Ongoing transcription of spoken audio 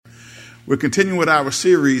We're continuing with our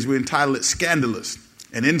series. We entitled it Scandalous,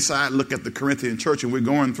 an inside look at the Corinthian church. And we're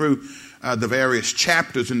going through the various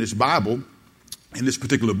chapters in this Bible, in this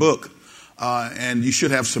particular book. And you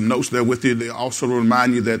should have some notes there with you. They also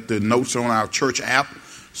remind you that the notes are on our church app.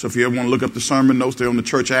 So if you ever want to look up the sermon notes, they're on the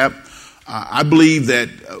church app. I believe that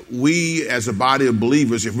we as a body of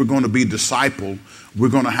believers, if we're going to be discipled, we're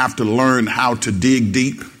going to have to learn how to dig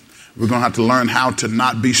deep. We're going to have to learn how to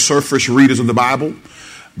not be surface readers of the Bible,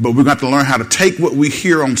 but we're going to have to learn how to take what we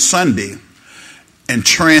hear on Sunday and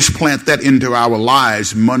transplant that into our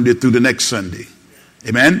lives Monday through the next Sunday.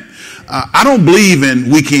 Amen? I don't believe in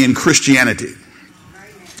weekend Christianity.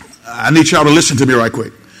 I need y'all to listen to me right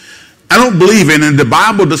quick. I don't believe in, and the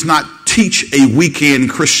Bible does not teach a weekend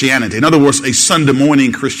Christianity. In other words, a Sunday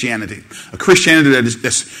morning Christianity. A Christianity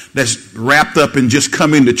that's wrapped up in just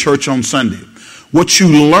coming to church on Sunday. What you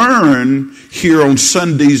learn here on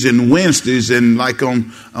Sundays and Wednesdays, and like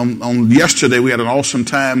on yesterday, we had an awesome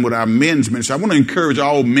time with our men's ministry. I want to encourage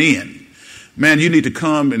all men. Man, you need to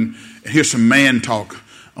come and hear some man talk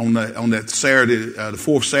on that Saturday, the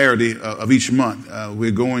fourth Saturday of each month.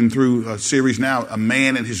 We're going through a series now, A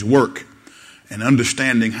Man and His Work, and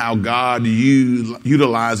understanding how God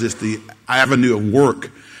utilizes the avenue of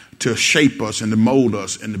work to shape us and to mold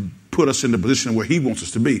us and to put us in the position where he wants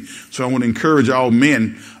us to be. So I want to encourage all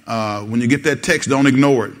men, when you get that text, don't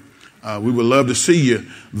ignore it. We would love to see you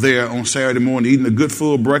there on Saturday morning, eating a good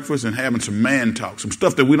full breakfast and having some man talk, some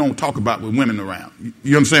stuff that we don't talk about with women around.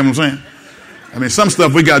 You understand what I'm saying? I mean, some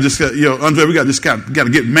stuff we got to just, Andre, we got to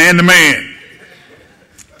get man to man.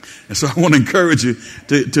 And so I want to encourage you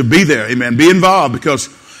to be there. Amen. Be involved, because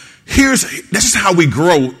this is how we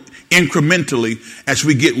grow incrementally as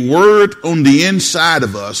we get word on the inside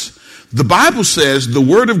of us. The Bible says the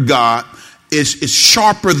word of God is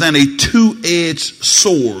sharper than a two-edged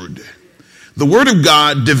sword. The word of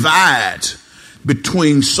God divides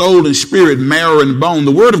between soul and spirit, marrow and bone.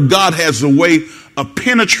 The word of God has a way of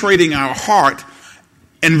penetrating our heart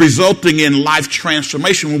and resulting in life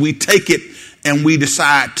transformation when we take it and we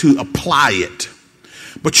decide to apply it.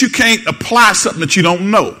 But you can't apply something that you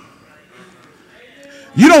don't know.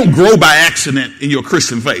 You don't grow by accident in your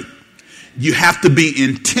Christian faith. You have to be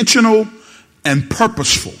intentional and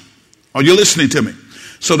purposeful. Are you listening to me?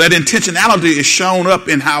 So that intentionality is shown up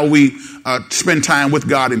in how we spend time with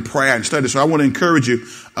God in prayer and study. So I want to encourage you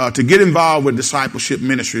to get involved with discipleship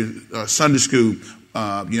ministry, Sunday school,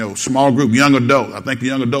 small group, young adult. I think the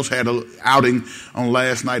young adults had an outing on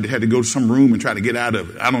last night. They had to go to some room and try to get out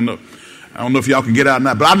of it. I don't know if y'all can get out or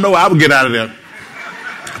not, but I know I would get out of there.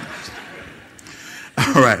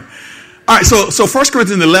 All right. So 1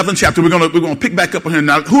 Corinthians 11 chapter, we're going to pick back up on here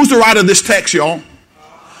now. Who's the writer of this text, y'all?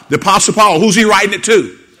 The Apostle Paul. Who's he writing it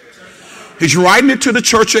to? He's writing it to the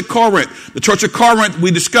church at Corinth. The church at Corinth,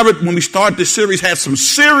 we discovered when we started this series, had some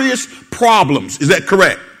serious problems. Is that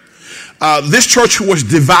correct? This church was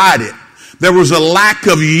divided. There was a lack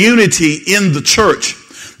of unity in the church.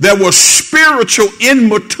 There was spiritual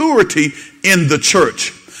immaturity in the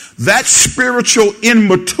church. That spiritual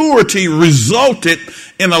immaturity resulted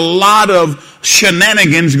in a lot of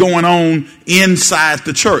shenanigans going on inside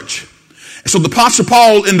the church. So the Apostle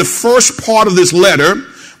Paul, in the first part of this letter,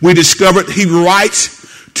 we discovered he writes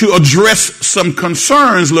to address some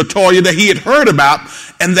concerns, LaToya, that he had heard about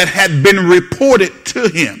and that had been reported to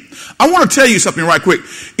him. I want to tell you something right quick.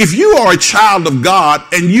 If you are a child of God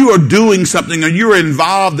and you are doing something or you're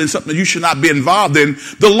involved in something you should not be involved in,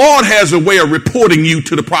 the Lord has a way of reporting you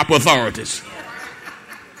to the proper authorities.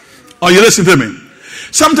 Are you listening to me?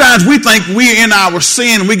 Sometimes we think we're in our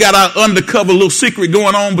sin. We got our undercover little secret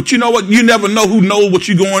going on, but you know what? You never know who knows what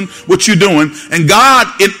you're doing. And God,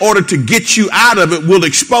 in order to get you out of it, will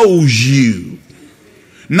expose you.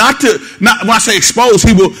 Not when I say expose,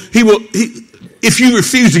 he will, if you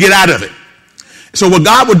refuse to get out of it. So what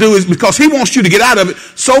God will do is, because he wants you to get out of it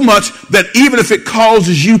so much that even if it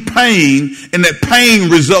causes you pain and that pain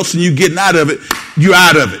results in you getting out of it, you're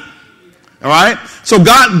out of it. All right. So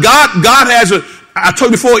God has I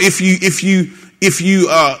told you before, if you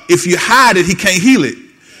hide it, he can't heal it.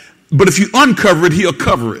 But if you uncover it, he'll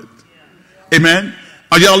cover it. Amen.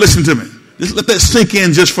 Are y'all listening to me? Just let that sink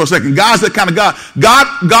in just for a second. God's that kind of God.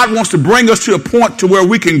 God wants to bring us to a point to where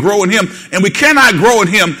we can grow in him. And we cannot grow in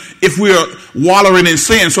him if we are wallowing in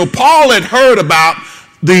sin. So Paul had heard about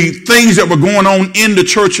the things that were going on in the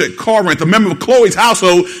church at Corinth. A member of Chloe's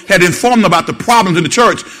household had informed him about the problems in the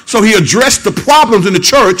church. So he addressed the problems in the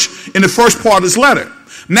church in the first part of his letter.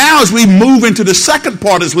 Now, as we move into the second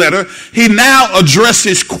part of his letter, he now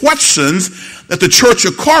addresses questions that the church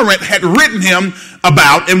of Corinth had written him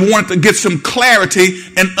about and wanted to get some clarity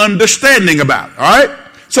and understanding about. All right?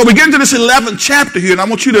 So we get into this 11th chapter here, and I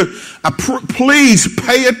want you to please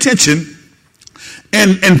pay attention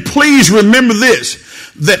and please remember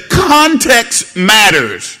this, that context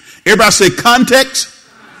matters. Everybody say context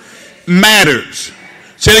matters.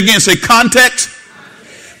 Say it again, say context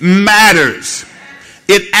matters.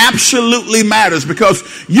 It absolutely matters, because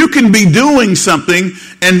you can be doing something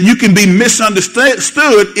and you can be misunderstood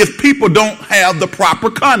if people don't have the proper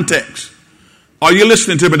context. Are you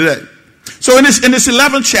listening to me today? So in this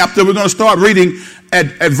 11th chapter, we're going to start reading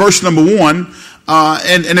at verse number 1.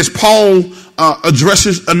 And as Paul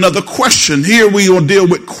addresses another question, here we will deal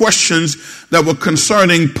with questions that were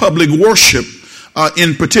concerning public worship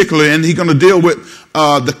in particular. And he's going to deal with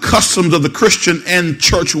the customs of the Christian and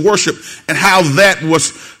church worship and how that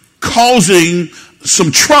was causing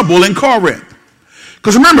some trouble in Corinth.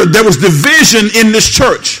 Because remember, there was division in this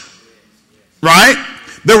church, right?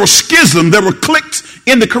 There were schism, there were cliques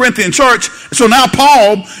in the Corinthian church. So now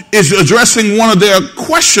Paul is addressing one of their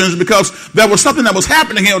questions, because there was something that was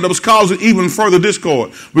happening here that was causing even further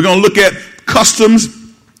discord. We're going to look at customs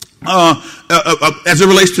as it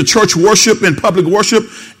relates to church worship and public worship.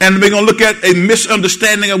 And we're going to look at a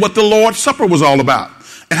misunderstanding of what the Lord's Supper was all about,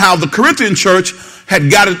 and how the Corinthian church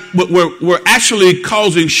had got it, were actually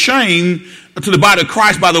causing shame to the body of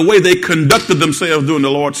Christ by the way they conducted themselves during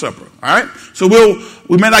the Lord's Supper. All right? So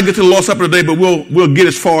we may not get to the Lord's Supper today, but we'll get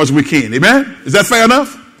as far as we can. Amen? Is that fair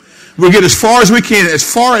enough? We'll get as far as we can. As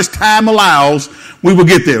far as time allows, we will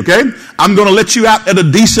get there, okay? I'm going to let you out at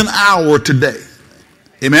a decent hour today.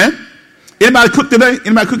 Amen? Anybody cook today?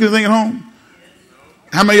 Anybody cook anything at home?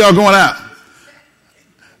 How many of y'all going out?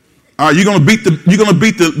 All right, you're going to beat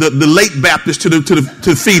the late Baptists to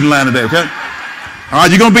the feeding line today, okay? All right,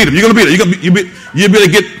 you're going to beat them. You're going to beat them. You'll be able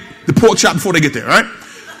to get the pork chop before they get there, all right?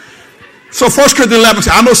 So 1 Corinthians 11,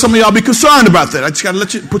 I know some of y'all be concerned about that. I just got to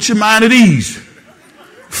let you put your mind at ease.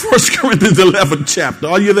 1 Corinthians 11 chapter.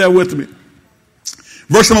 Are you there with me?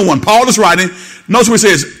 Verse number 1. Paul is writing. Notice what he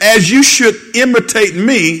says. As you should imitate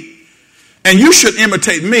me, and you should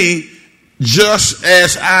imitate me just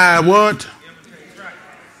as I what?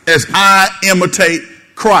 As I imitate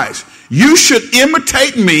Christ. You should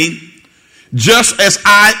imitate me just as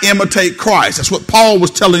I imitate Christ. That's what Paul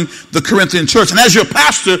was telling the Corinthian church. And as your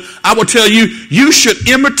pastor, I will tell you, you should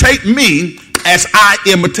imitate me as I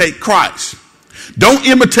imitate Christ. Don't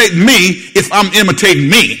imitate me if I'm imitating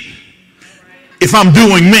me. If I'm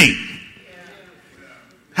doing me.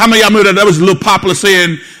 How many of y'all know that was a little popular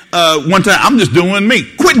saying one time, I'm just doing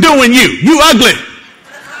me. Quit doing you. You ugly.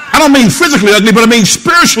 I don't mean physically ugly, but I mean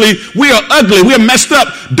spiritually, we are ugly. We are messed up.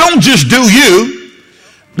 Don't just do you.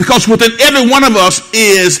 Because within every one of us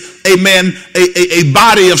is a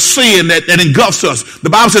body of sin that engulfs us. The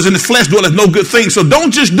Bible says in the flesh dwelleth no good thing. So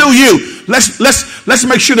don't just do you. Let's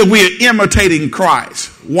make sure that we are imitating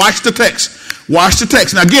Christ. Watch the text. Watch the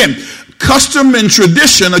text. Now again, custom and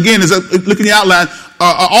tradition, again, as I look in the outline,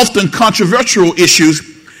 are often controversial issues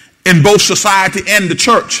in both society and the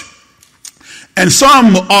church. And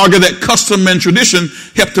some argue that custom and tradition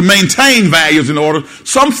help to maintain values and order.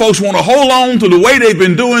 Some folks want to hold on to the way they've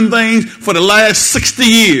been doing things for the last 60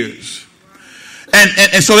 years.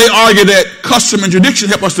 And so they argue that custom and tradition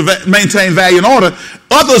help us to maintain value and order.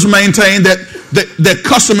 Others maintain that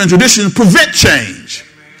custom and tradition prevent change.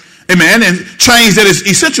 Amen. And change that is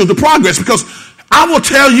essential to progress. Because I will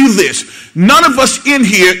tell you this, none of us in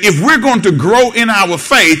here, if we're going to grow in our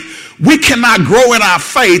faith, we cannot grow in our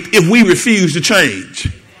faith if we refuse to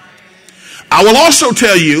change. I will also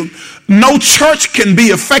tell you, no church can be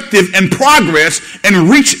effective in progress and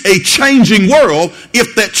reach a changing world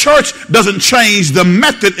if that church doesn't change the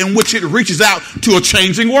method in which it reaches out to a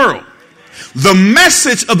changing world. The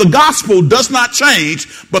message of the gospel does not change,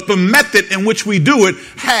 but the method in which we do it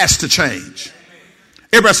has to change.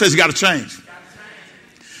 Everybody says you got to change.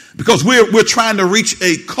 Because we're trying to reach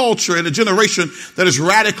a culture and a generation that is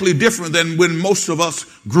radically different than when most of us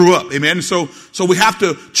grew up. Amen. So we have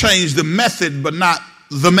to change the method, but not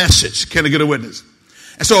the message. Can I get a witness?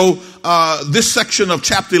 And so this section of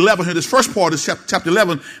chapter 11 here, this first part of chapter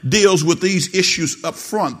 11 deals with these issues up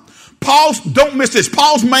front. Don't miss this.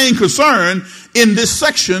 Paul's main concern in this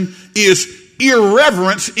section is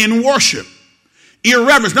irreverence in worship.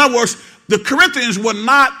 Irreverence. In other words, the Corinthians were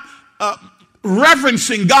not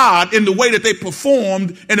reverencing God in the way that they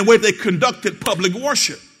performed and the way they conducted public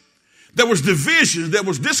worship. There was division, there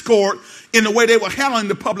was discord in the way they were handling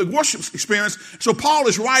the public worship experience. So Paul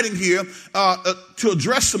is writing here to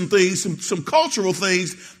address some things, some cultural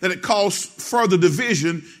things that it caused further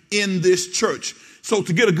division in this church. So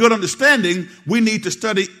to get a good understanding, we need to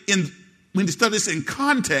study this in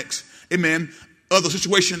context, amen, of the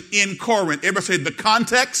situation in Corinth. Everybody say the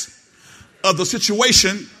context of the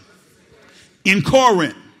situation in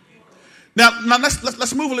Corinth. Now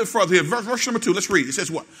let's move a little further here. Verse number 2, let's read. It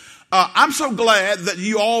says what? I'm so glad that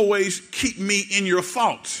you always keep me in your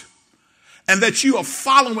thoughts and that you are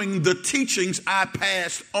following the teachings I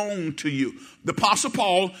passed on to you. The Apostle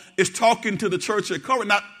Paul is talking to the church at Corinth.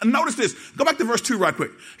 Now, notice this. Go back to verse 2 right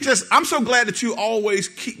quick. He says, I'm so glad that you always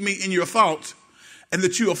keep me in your thoughts and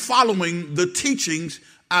that you are following the teachings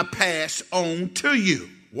I pass on to you.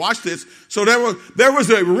 Watch this. So there was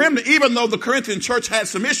a remnant, even though the Corinthian church had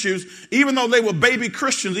some issues, even though they were baby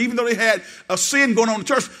Christians, even though they had a sin going on in the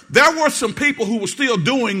church, there were some people who were still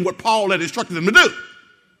doing what Paul had instructed them to do.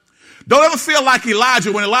 Don't ever feel like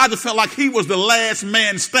Elijah when Elijah felt like he was the last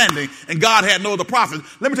man standing and God had no other prophets.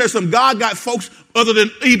 Let me tell you something. God got folks other than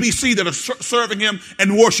EBC that are serving him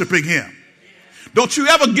and worshiping him. Don't you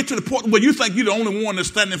ever get to the point where you think you're the only one that's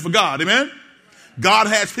standing for God. Amen? God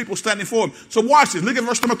has people standing for him. So watch this. Look at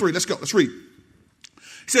verse number 3. Let's go. Let's read.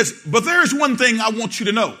 He says, but there is one thing I want you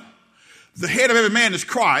to know. The head of every man is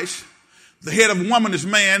Christ. The head of a woman is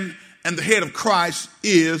man. And the head of Christ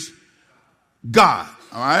is God.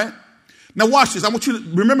 All right? Now watch this. I want you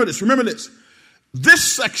to remember this. Remember this. This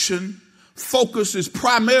section focuses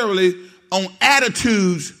primarily on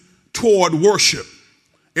attitudes toward worship.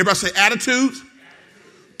 Everybody say attitudes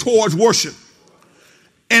towards worship.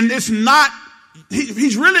 And it's not,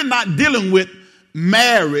 he's really not dealing with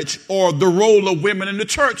marriage or the role of women in the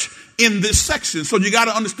church in this section. So you got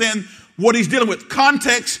to understand what he's dealing with.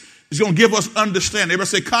 Context is going to give us understanding.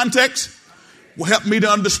 Everybody say context will help me to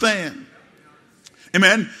understand.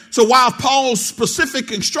 Amen. So while Paul's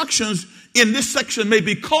specific instructions in this section may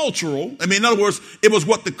be cultural, I mean, in other words, it was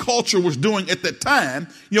what the culture was doing at that time,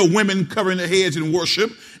 women covering their heads in worship.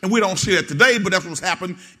 And we don't see that today, but that's what's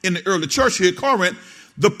happened in the early church here at Corinth.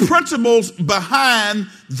 The principles behind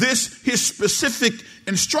his specific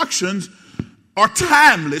instructions are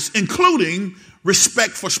timeless, including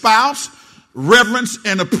respect for spouse, reverence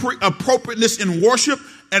and appropriateness in worship,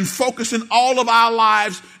 and focusing all of our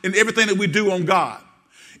lives and everything that we do on God.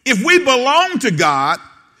 If we belong to God,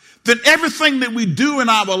 then everything that we do in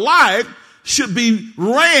our life should be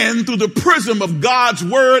ran through the prism of God's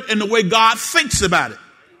word and the way God thinks about it.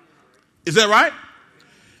 Is that right?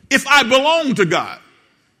 If I belong to God,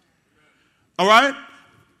 all right,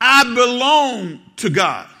 I belong to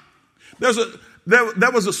God. There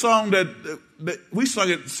was a song that we sung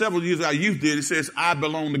it several years ago. Our youth did. It says, I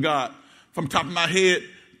belong to God. From the top of my head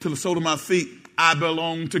to the sole of my feet, I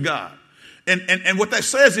belong to God. And what that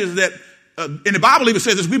says is that in the Bible even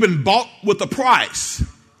says this, we've been bought with a price.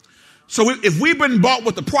 So if we've been bought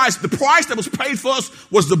with the price that was paid for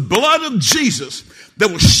us was the blood of Jesus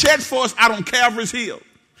that was shed for us out on Calvary's Hill.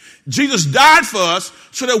 Jesus died for us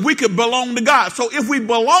so that we could belong to God. So if we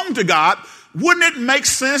belong to God, wouldn't it make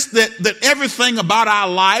sense that everything about our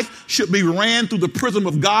life should be ran through the prism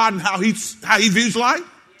of God and how he views life?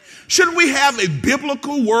 Shouldn't we have a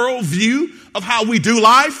biblical worldview of how we do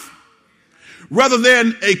life? Rather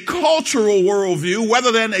than a cultural worldview,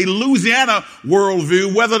 rather than a Louisiana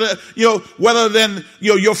worldview, rather than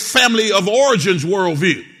your family of origins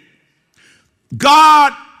worldview.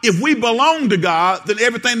 God, if we belong to God, then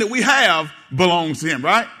everything that we have belongs to him,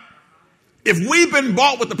 right? If we've been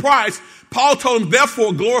bought with the price, Paul told him,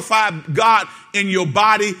 therefore glorify God in your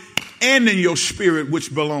body and in your spirit,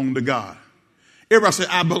 which belong to God. Everybody say,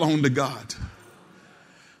 I belong to God.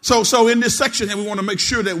 So in this section here, we want to make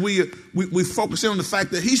sure that we focus in on the fact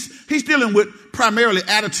that he's dealing with primarily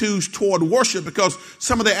attitudes toward worship, because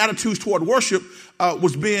some of the attitudes toward worship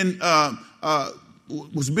was being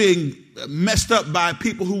messed up by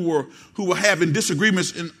people who were having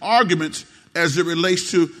disagreements and arguments as it relates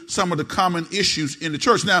to some of the common issues in the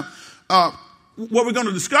church. Now, what we're going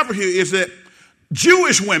to discover here is that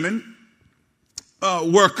Jewish women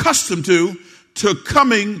were accustomed to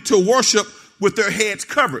coming to worship with their heads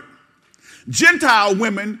covered. Gentile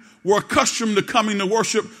women were accustomed to coming to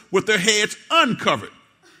worship with their heads uncovered.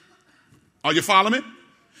 Are you following me?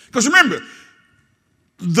 Because remember,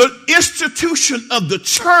 the institution of the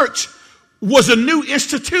church was a new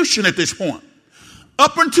institution at this point.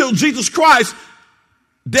 Up until Jesus Christ,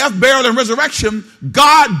 death, burial, and resurrection,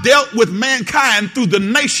 God dealt with mankind through the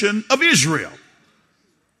nation of Israel.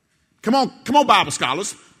 Come on, Bible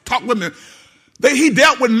scholars, talk with me. He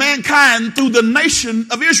dealt with mankind through the nation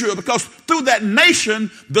of Israel, because through that nation,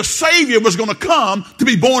 the Savior was going to come to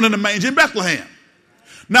be born in the manger in Bethlehem.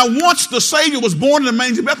 Now, once the Savior was born in the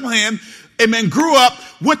manger in Bethlehem, amen, grew up,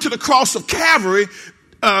 went to the cross of Calvary,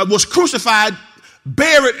 was crucified,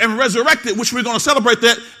 buried, and resurrected, which we're going to celebrate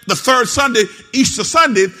that the third Sunday, Easter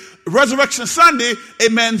Sunday. Resurrection Sunday,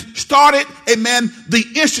 amen, started, amen, the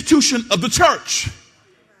institution of the church.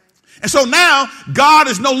 And so now God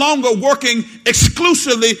is no longer working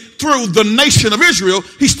exclusively through the nation of Israel.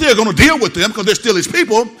 He's still going to deal with them because they're still his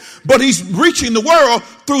people, but he's reaching the world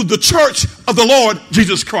through the church of the Lord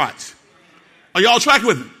Jesus Christ. Are y'all tracking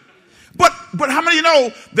with me? But how many of you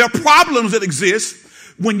know there are problems that exist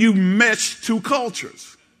when you mesh two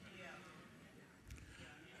cultures?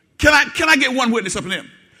 Can I get one witness up in there?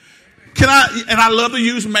 And I love to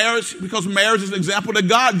use marriage because marriage is an example that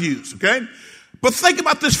God used, okay? But think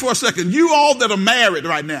about this for a second. You all that are married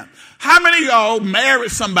right now, how many of y'all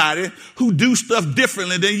married somebody who do stuff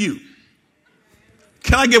differently than you?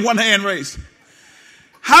 Can I get one hand raised?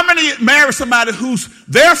 How many married somebody whose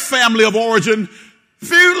their family of origin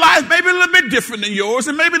viewed life maybe a little bit different than yours,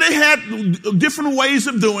 and maybe they had different ways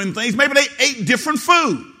of doing things. Maybe they ate different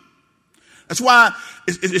food. That's why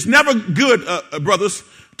it's never good, brothers,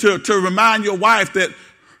 to remind your wife that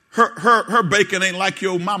her bacon ain't like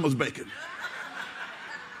your mama's bacon.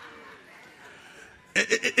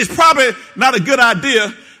 It's probably not a good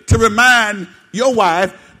idea to remind your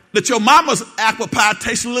wife that your mama's apple pie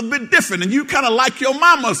tastes a little bit different and you kind of like your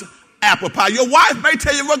mama's apple pie. Your wife may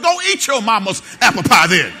tell you, well, go eat your mama's apple pie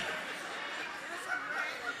then.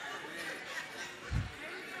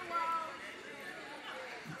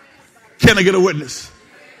 Can I get a witness?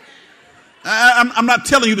 I'm not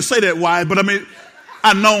telling you to say that, wife, but I mean,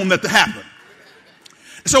 I've known that to happen.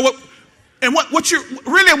 So what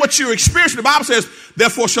you're experiencing, the Bible says,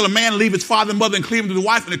 therefore shall a man leave his father and mother and cleave to the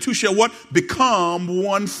wife, and the two shall what? Become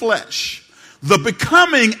one flesh. The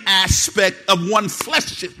becoming aspect of one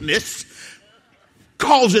fleshiness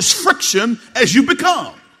causes friction as you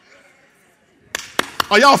become.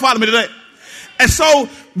 Are y'all following me today? And so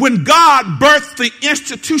when God birthed the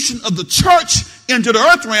institution of the church into the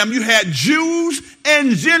earth realm, you had Jews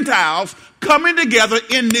and Gentiles coming together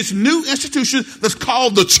in this new institution that's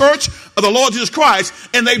called the church of the Lord Jesus Christ,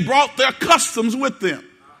 and they brought their customs with them.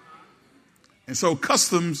 And so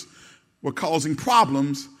customs were causing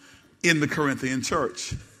problems in the Corinthian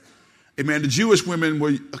church. Amen. The Jewish women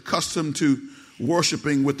were accustomed to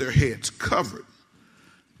worshiping with their heads covered.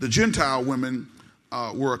 The Gentile women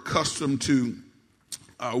were accustomed to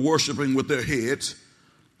worshiping with their heads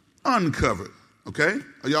uncovered. Okay?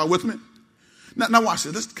 Are y'all with me? Now watch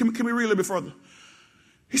this. Can we read a little bit further?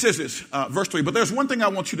 He says this, verse 3, but there's one thing I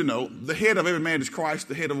want you to know. The head of every man is Christ,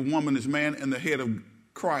 the head of a woman is man, and the head of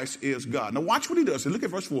Christ is God. Now watch what he does. Look at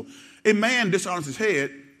verse 4. A man dishonors his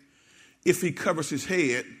head if he covers his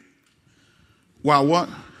head while what?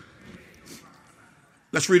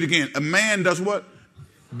 Let's read again. A man does what?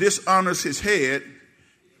 Dishonors his head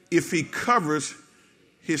if he covers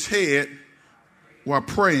his head while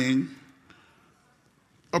praying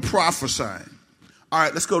or prophesying. All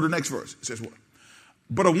right, let's go to the next verse. It says what?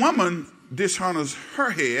 But a woman dishonors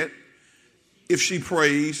her head if she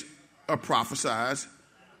prays or prophesies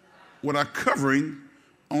without covering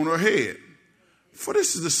on her head. For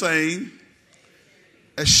this is the same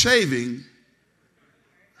as shaving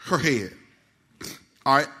her head.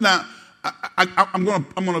 All right. Now, I'm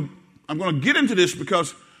going to get into this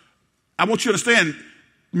because I want you to understand.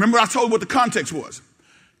 Remember, I told you what the context was.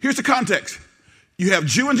 Here's the context. You have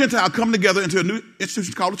Jew and Gentile coming together into a new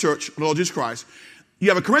institution called the church of the Lord Jesus Christ. You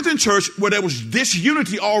have a Corinthian church where there was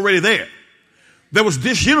disunity already there. There was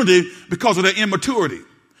disunity because of their immaturity.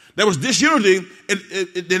 There was disunity, and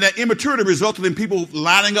that immaturity resulted in people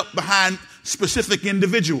lining up behind specific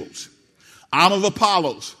individuals. I'm of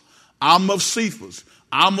Apollos. I'm of Cephas.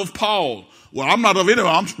 I'm of Paul. Well, I'm not of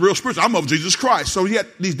anyone. I'm real spiritual. I'm of Jesus Christ. So you had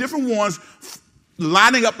these different ones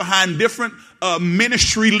lining up behind different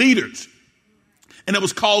ministry leaders. And it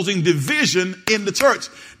was causing division in the church.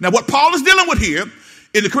 Now, what Paul is dealing with here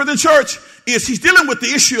in the Corinthian church is he's dealing with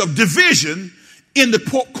the issue of division in the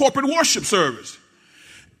corporate worship service.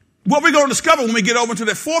 What we're going to discover when we get over to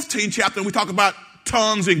that 14th chapter and we talk about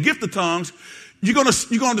tongues and gift of tongues, you're going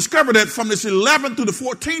to discover that from this 11th through the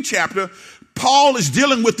 14th chapter, Paul is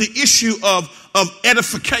dealing with the issue of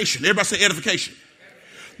edification. Everybody say edification.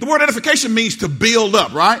 The word edification means to build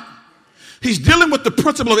up, right? He's dealing with the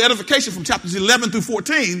principle of edification from chapters 11 through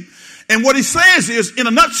 14. And what he says is, in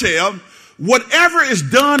a nutshell, whatever is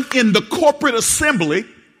done in the corporate assembly,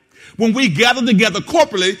 when we gather together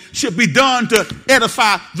corporately, should be done to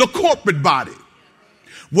edify the corporate body.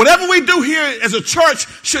 Whatever we do here as a church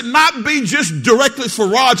should not be just directly for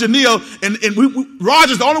Roger Neal. And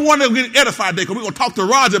Roger's the only one that will get edified today because we're going to talk to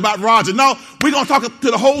Roger about Roger. No, we're going to talk to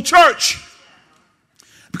the whole church.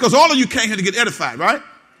 Because all of you came here to get edified, right?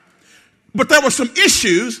 But there were some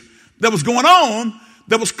issues that was going on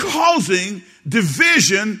that was causing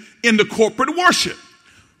division in the corporate worship.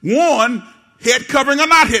 One, head covering or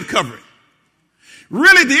not head covering.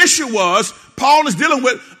 Really, the issue was Paul is dealing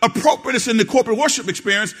with appropriateness in the corporate worship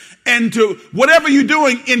experience, and to whatever you're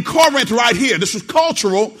doing in Corinth right here, this was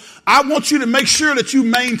cultural. I want you to make sure that you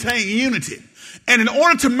maintain unity. And in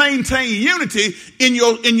order to maintain unity in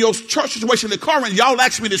your church situation in Corinth, y'all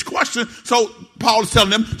asked me this question, so Paul is telling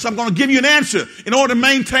them, so I'm going to give you an answer. In order to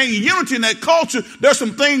maintain unity in that culture, there's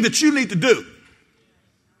some things that you need to do.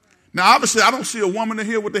 Now, obviously, I don't see a woman in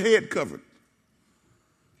here with the head covered.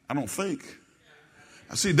 I don't think.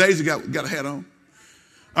 I see Daisy got a hat on.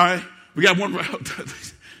 All right. We got one.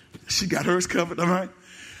 She got hers covered. All right.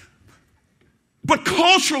 But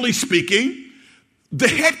culturally speaking, the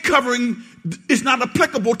head covering is not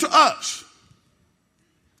applicable to us.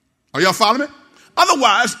 Are y'all following me?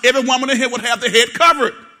 Otherwise, every woman in here would have their head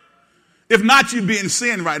covered. If not, you'd be in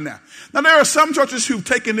sin right now. Now, there are some churches who've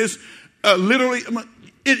taken this literally.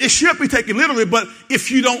 It should be taken literally, but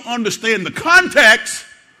if you don't understand the context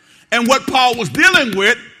and what Paul was dealing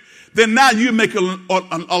with, then now you make a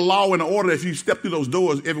law and an order. If you step through those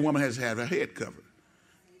doors, every woman has to have her head covered.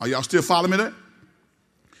 Are y'all still following me there?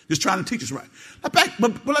 Just trying to teach us right. Now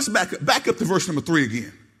but let's back up to verse number 3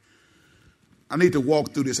 again. I need to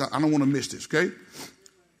walk through this. I don't want to miss this, okay?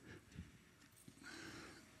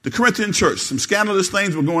 The Corinthian church, some scandalous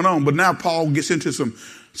things were going on, but now Paul gets into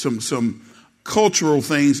some cultural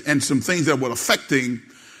things and some things that were affecting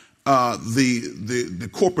the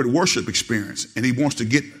corporate worship experience, and he wants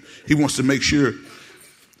to make sure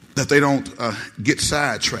that they don't get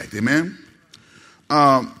sidetracked. Amen.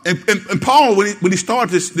 And Paul, when he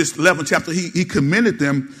started this 11th chapter, he commended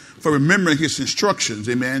them for remembering his instructions.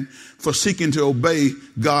 Amen. For seeking to obey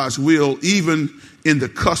God's will, even in the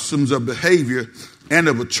customs of behavior and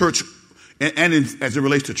of a church, as it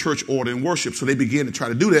relates to church order and worship. So they began to try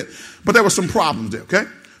to do that, but there were some problems there. Okay.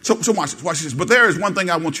 So watch this. But there is one thing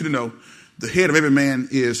I want you to know. The head of every man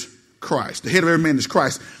is Christ. The head of every man is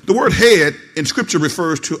Christ. The word head in Scripture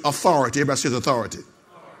refers to authority. Everybody says authority.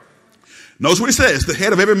 Notice what he says. The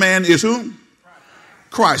head of every man is who?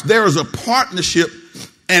 Christ. There is a partnership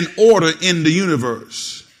and order in the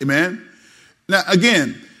universe. Amen? Now,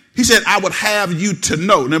 again, he said, I would have you to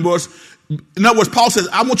know. In other words, Paul says,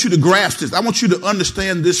 I want you to grasp this. I want you to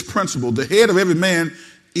understand this principle. The head of every man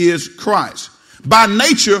is Christ. By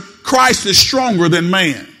nature, Christ is stronger than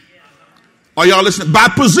man. Are y'all listening? By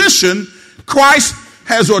position, God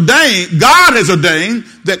has ordained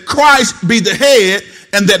that Christ be the head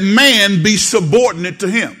and that man be subordinate to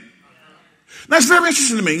him. Now, it's very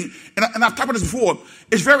interesting to me, and I've talked about this before,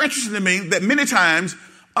 it's very interesting to me that many times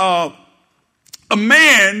a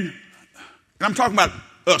man, and I'm talking about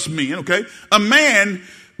us men, okay? A man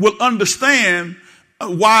will understand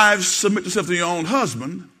wives submit yourself to your own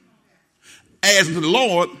husband as unto the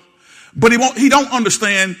Lord, but he don't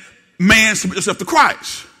understand man submit yourself to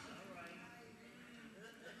Christ.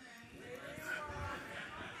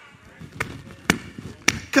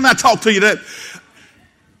 Can I talk to you that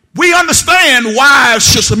we understand wives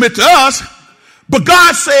should submit to us, but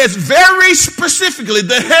God says very specifically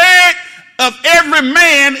the head of every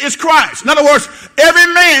man is Christ. In other words,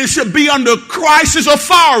 every man should be under Christ's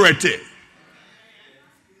authority.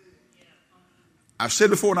 I've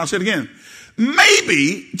said before and I'll say it again.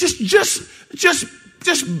 Maybe just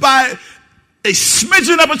by a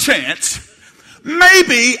smidgen of a chance,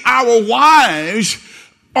 maybe our wives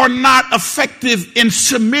are not effective in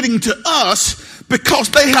submitting to us because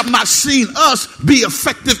they have not seen us be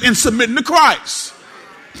effective in submitting to Christ.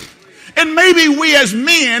 And maybe we as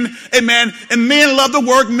men, amen, and men love to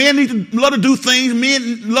work, men love to do things,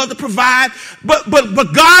 men love to provide, but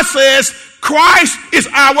God says Christ is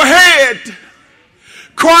our head.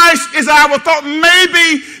 Christ is our thought.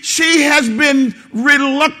 Maybe she has been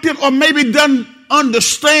reluctant or maybe doesn't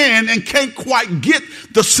understand and can't quite get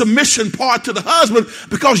the submission part to the husband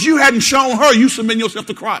because you hadn't shown her you submit yourself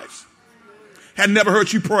to Christ. Had never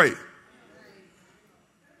heard you pray.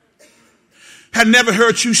 Had never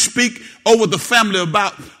heard you speak over the family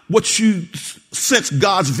about what you sense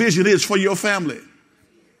God's vision is for your family.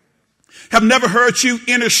 Have never heard you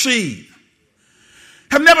intercede.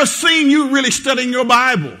 Have never seen you really studying your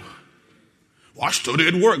Bible. Well, I study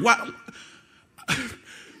at work. Why?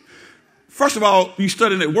 First of all, you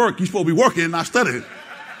studying at work, you're supposed to be working and not studying.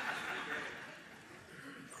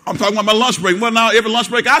 I'm talking about my lunch break. Well, now every lunch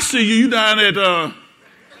break I see you down at,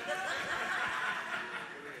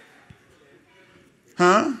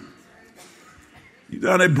 you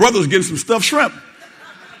down at Brothers getting some stuffed shrimp.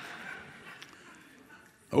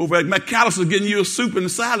 Over at McAllister's getting you a soup and a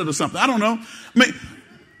salad or something. I don't know. I mean,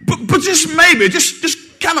 But just maybe,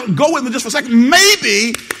 just kind of go with me just for a second.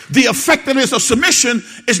 Maybe the effectiveness of submission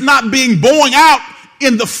is not being borne out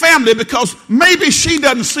in the family because maybe she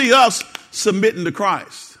doesn't see us submitting to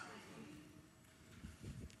Christ.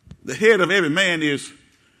 The head of every man is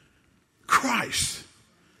Christ.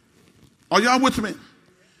 Are y'all with me?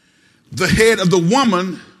 The head of the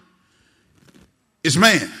woman is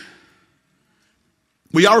man.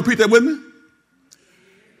 Will y'all repeat that with me?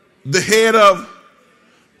 The head of,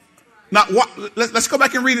 now what, let's go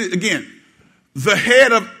back and read it again. The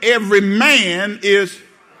head of every man is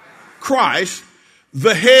Christ.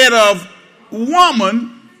 The head of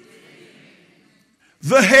woman,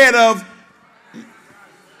 the head of,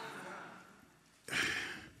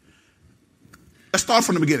 let's start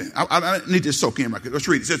from the beginning. I need to soak in right here. Let's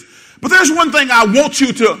read it. It says, but there's one thing I want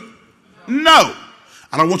you to know.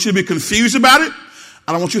 I don't want you to be confused about it.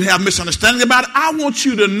 I don't want you to have misunderstanding about it. I want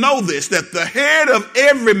you to know this, that the head of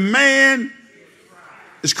every man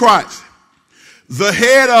is Christ. The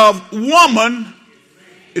head of woman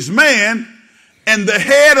is man. And the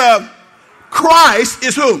head of Christ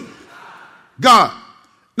is who? God.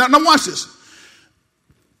 Now watch this.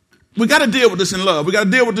 We got to deal with this in love. We got to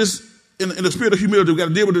deal with this in the spirit of humility. We got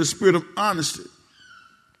to deal with the spirit of honesty.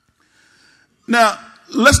 Now,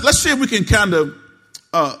 let's see if we can kind of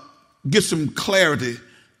get some clarity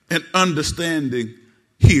and understanding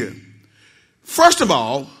here. First of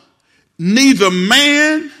all, neither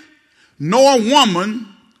man nor woman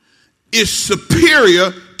is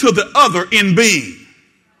superior to the other in being.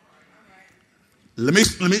 Let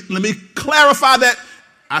me clarify that.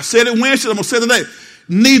 I said it Wednesday, I'm going to say it today.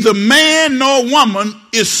 Neither man nor woman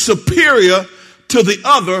is superior to the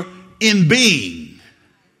other in being.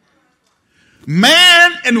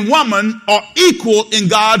 Man and woman are equal in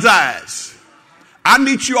God's eyes. I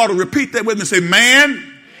need you all to repeat that with me. Say,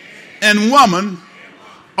 man and woman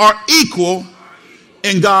are equal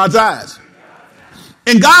in God's eyes.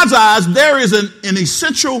 In God's eyes, there is an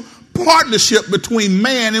essential partnership between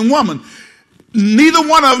man and woman. Neither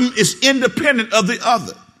one of them is independent of the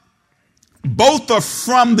other. Both are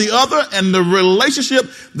from the other, and the relationship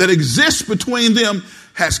that exists between them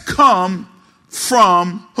has come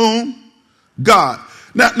from whom? God.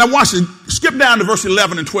 Now watch this. Skip down to verse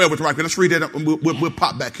 11 and 12 with right here. Let's read that and we'll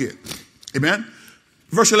pop back here. Amen.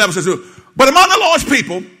 Verse 11 says, but among the Lord's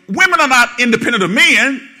people, women are not independent of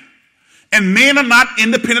men, and men are not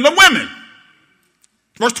independent of women.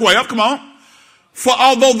 Verse 12, come on. For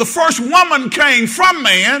although the first woman came from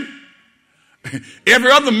man,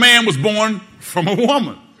 every other man was born from a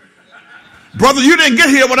woman. Brother, you didn't get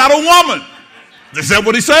here without a woman. Is that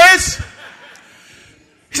what he says?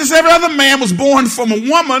 He says every other man was born from a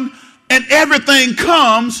woman, and everything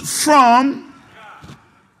comes from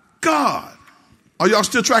God. Are y'all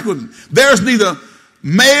still tracking with me? There's neither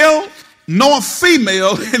male nor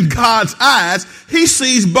female in God's eyes. He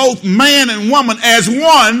sees both man and woman as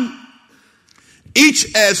one,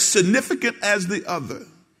 each as significant as the other.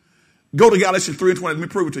 Go to Galatians 3 and 20. Let me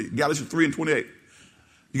prove it to you. Galatians 3 and 28.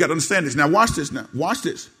 You got to understand this. Now watch this now. Watch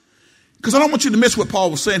this. Because I don't want you to miss what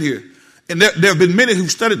Paul was saying here. And there have been many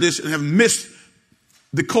who've studied this and have missed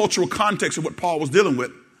the cultural context of what Paul was dealing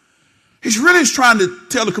with. He's really trying to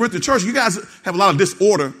tell the Corinthian church, you guys have a lot of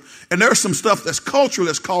disorder. And there's some stuff that's cultural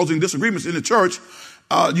that's causing disagreements in the church.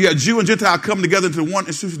 You got Jew and Gentile coming together into one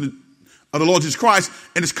institution of the Lord Jesus Christ,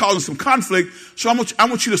 and it's causing some conflict. So I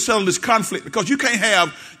want you to settle this conflict, because you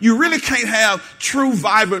really can't have true,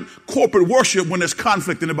 vibrant corporate worship when there's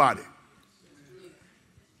conflict in the body.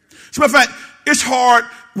 As a matter of fact, it's hard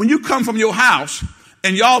when you come from your house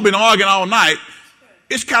and y'all been arguing all night.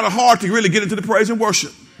 It's kind of hard to really get into the praise and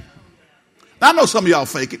worship. Now, I know some of y'all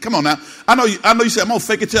fake it. Come on now. I know you say, I'm gonna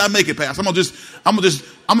fake it till I make it, Pastor. I'm gonna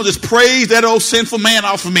just praise that old sinful man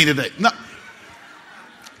off of me today. No.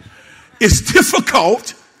 It's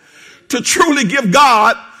difficult to truly give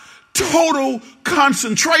God total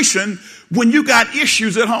concentration when you got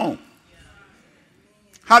issues at home.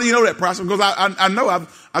 How do you know that, Pastor? Because I know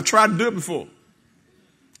I've tried to do it before.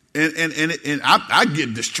 And I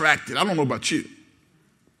get distracted. I don't know about you.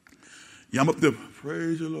 Yeah, I'm up there.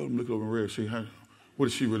 Praise the Lord. I'm looking over and see what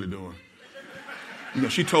is she really doing? You know,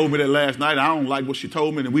 she told me that last night. I don't like what she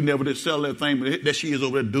told me, and we never did sell that thing, but that she is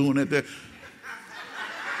over there doing that there.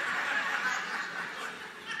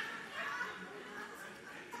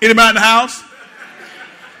 Anybody in the house?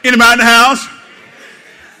 Anybody in the house?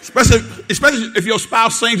 Especially if your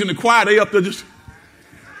spouse sings in the choir, they up there just,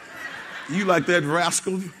 you like that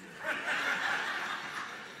rascal?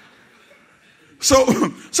 So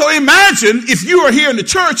imagine if you are here in the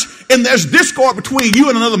church and there's discord between you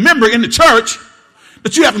and another member in the church.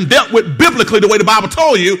 that you haven't dealt with biblically the way the Bible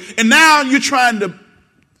told you, and now you're trying to,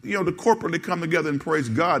 to corporately come together and praise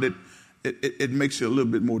God. It makes it a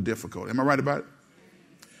little bit more difficult. Am I right about it?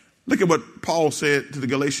 Look at what Paul said to the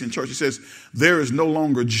Galatian church. He says, there is no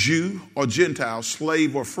longer Jew or Gentile,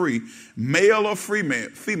 slave or free, male or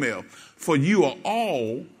female, for you are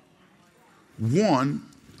all one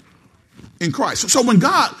in Christ. So when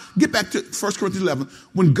God, get back to 1 Corinthians 11,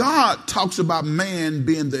 when God talks about man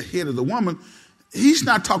being the head of the woman, he's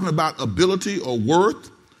not talking about ability or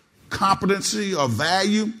worth, competency or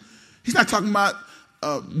value. He's not talking about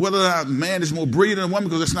whether or not man is more brilliant than a woman,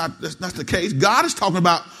 because that's not the case. God is talking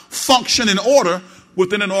about function and order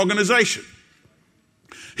within an organization.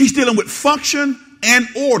 He's dealing with function and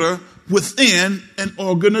order within an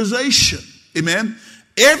organization. Amen.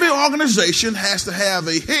 Every organization has to have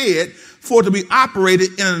a head for it to be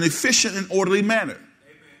operated in an efficient and orderly manner.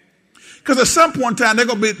 Because at some point in time, there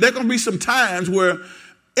are going to be some times where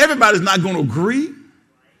everybody's not going to agree,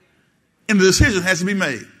 and the decision has to be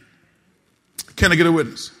made. Can I get a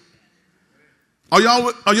witness? Are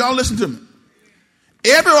y'all listening to me?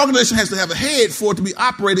 Every organization has to have a head for it to be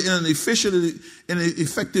operated in an efficient and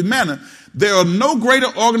effective manner. There are no greater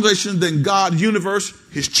organizations than God's universe,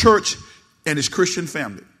 his church, and his Christian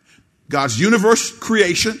family. God's universe,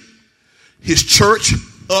 creation, his church,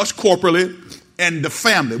 us corporately, and the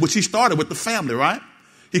family, which he started with the family, right?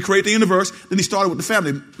 He created the universe, then he started with the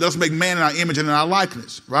family. Let us make man in our image and in our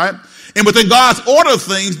likeness, right? And within God's order of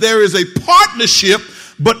things, there is a partnership,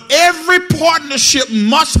 but every partnership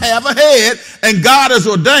must have a head, and God has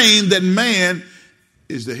ordained that man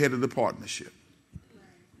is the head of the partnership.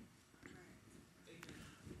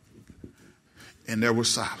 And there was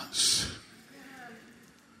silence.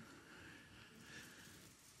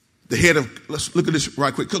 The head of, let's look at this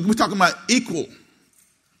right quick. We're talking about equal,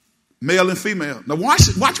 male and female. Now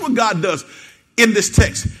watch what God does in this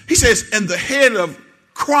text. He says, and the head of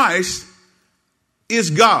Christ is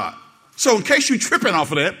God. So in case you're tripping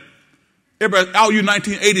off of that, everybody, all you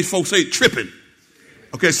 1980s folks say tripping.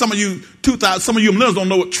 Okay, some of you millennials don't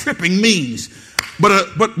know what tripping means.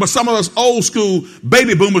 But some of us old school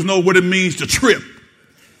baby boomers know what it means to trip.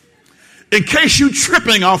 In case you're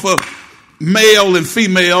tripping off of male and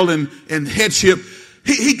female and headship,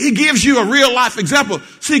 he gives you a real life example.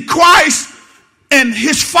 See, Christ and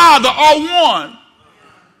his Father are one.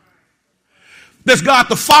 There's God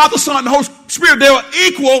the Father, Son, and the Holy Spirit. They are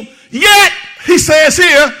equal. Yet, he says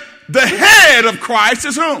here, the head of Christ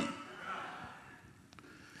is whom?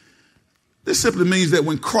 This simply means that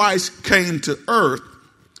when Christ came to earth,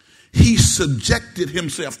 he subjected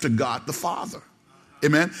himself to God the Father.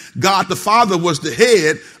 Amen. God the Father was the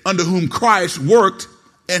head under whom Christ worked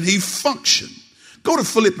and he functioned. Go to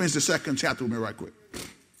Philippians, the second chapter with me right quick.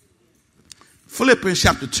 Philippians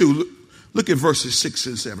chapter 2, look at verses 6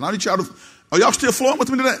 and 7. I need y'all to, are y'all still flowing with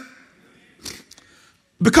me today?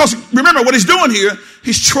 Because remember what he's doing here,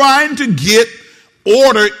 he's trying to get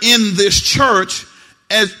order in this church,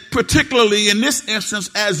 as particularly in this instance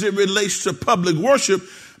as it relates to public worship,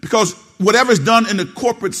 because whatever is done in the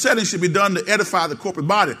corporate setting should be done to edify the corporate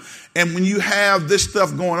body. And when you have this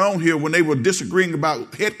stuff going on here, when they were disagreeing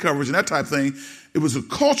about head coverage and that type of thing, it was a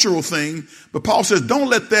cultural thing. But Paul says, don't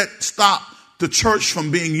let that stop the church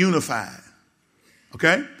from being unified.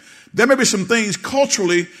 Okay? There may be some things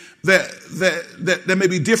culturally that may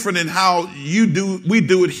be different in how we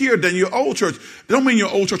do it here than your old church. It don't mean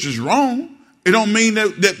your old church is wrong. It don't mean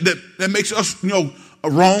that makes us,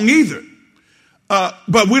 wrong either.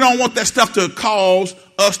 But we don't want that stuff to cause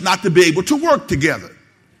us not to be able to work together.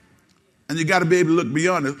 And you got to be able to look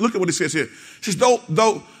beyond it. Look at what it says here. It says, go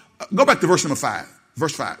back to verse number 5.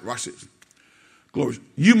 Verse 5. Watch this. Glory.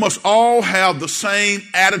 You must all have the same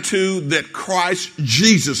attitude that Christ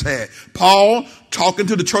Jesus had. Paul, talking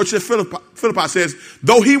to the church at Philippi, says,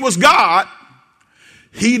 though he was God,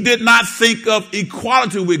 he did not think of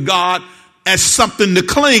equality with God as something to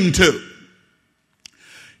cling to.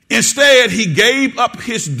 Instead, he gave up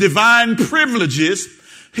his divine privileges.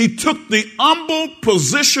 He took the humble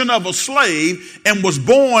position of a slave and was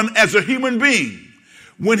born as a human being.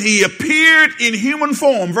 When he appeared in human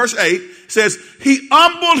form, verse 8 says, he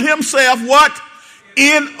humbled himself, what?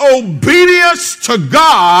 In obedience to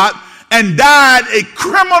God, and died a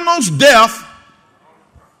criminal's death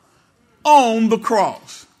on the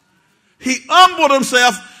cross. He humbled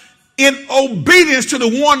himself in obedience to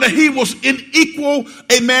the one that he was in equal,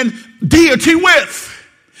 deity with.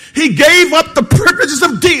 He gave up the privileges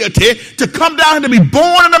of deity to come down and to be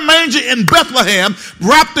born in a manger in Bethlehem,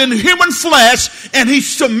 wrapped in human flesh, and he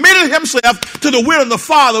submitted himself to the will of the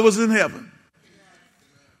Father who was in heaven.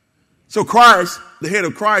 So Christ, the head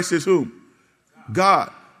of Christ is who?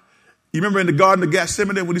 God. You remember in the Garden of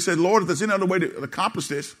Gethsemane when he said, Lord, if there's any other way to accomplish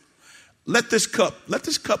this, let this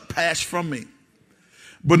cup pass from me.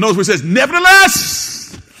 But notice what it says,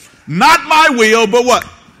 nevertheless, not my will, but what?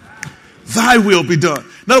 Thy will be done.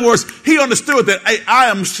 In other words, he understood that I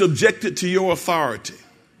am subjected to your authority.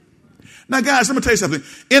 Now, guys, let me tell you something.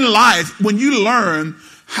 In life, when you learn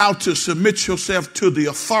how to submit yourself to the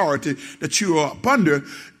authority that you are up under,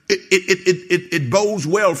 it bodes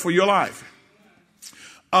well for your life.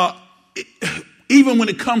 Even when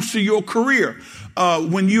it comes to your career,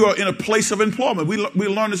 when you are in a place of employment, we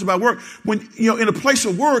learn this about work. When in a place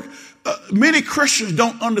of work, many Christians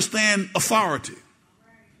don't understand authority.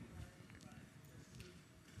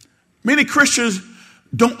 Many Christians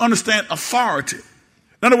don't understand authority.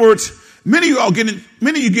 In other words, many of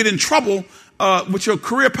you get in trouble with your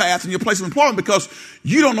career path and your place of employment because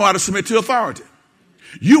you don't know how to submit to authority.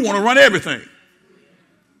 You want to run everything.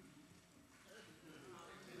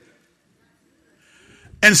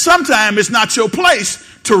 And sometimes it's not your place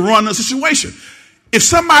to run a situation. If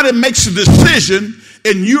somebody makes a decision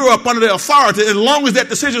and you're up under their authority, as long as that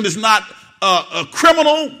decision is not a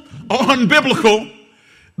criminal or unbiblical,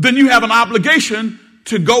 then you have an obligation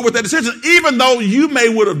to go with that decision, even though you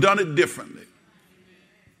would have done it differently.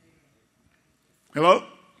 Hello?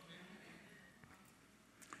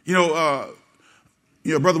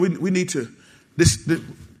 Brother, we need to. This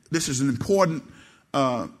is an important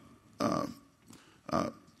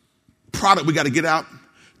product we got to get out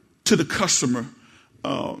to the customer,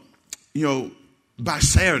 by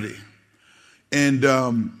Saturday. And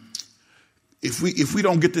if we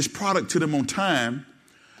don't get this product to them on time,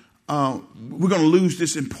 we're going to lose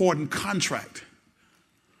this important contract.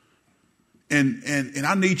 And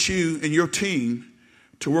I need you and your team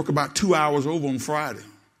to work about 2 hours over on Friday.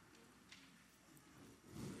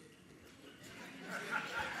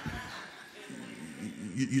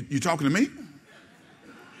 You talking to me?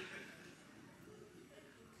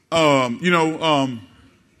 Man,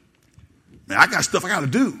 I got stuff I got to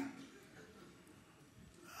do.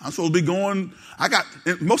 I'm supposed to be going.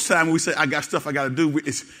 Most of the time when we say I got stuff I got to do,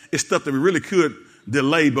 it's stuff that we really could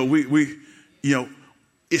delay, but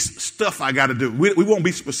it's stuff I got to do. We won't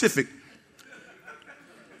be specific.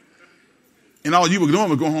 And all you were doing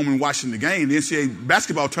was going home and watching the game. The NCAA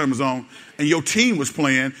basketball tournament was on, and your team was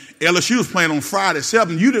playing. LSU was playing on Friday at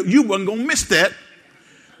 7. You wasn't going to miss that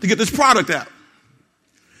to get this product out.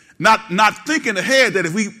 Not thinking ahead that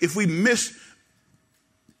if we miss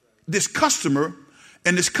this customer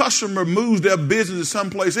and this customer moves their business to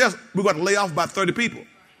someplace else, we're going to lay off about 30 people.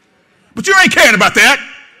 But you ain't caring about that.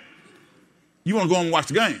 You want to go and watch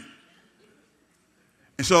the game.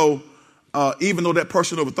 And so even though that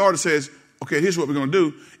person of authority says, okay, here's what we're going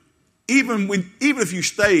to do, even if you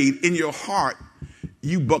stayed in your heart,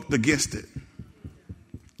 you bucked against it.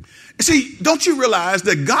 And see, don't you realize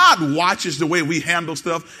that God watches the way we handle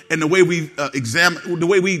stuff and the way we examine, the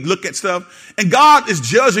way we look at stuff, and God is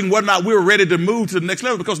judging whether or not we're ready to move to the next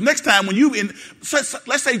level. Because next time when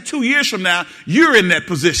let's say 2 years from now, you're in that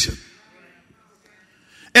position.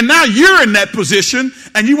 And now you're in that position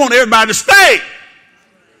and you want everybody to stay.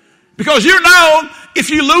 Because you know if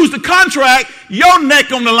you lose the contract, your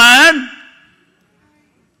neck on the line.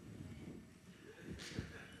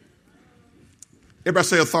 Everybody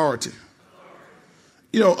say authority.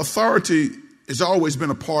 Authority has always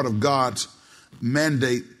been a part of God's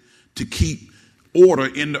mandate to keep order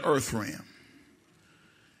in the earth realm.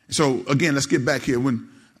 So again, let's get back here.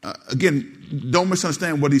 Again, don't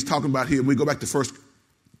misunderstand what he's talking about here. We go back to 1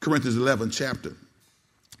 Corinthians 11 chapter.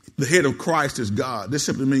 The head of Christ is God. This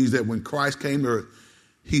simply means that when Christ came to earth,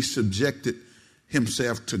 he subjected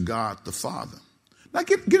himself to God the Father. Now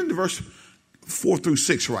get into verse 4 through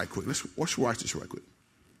 6 right quick. Let's watch this right quick.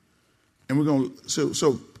 And we're going to,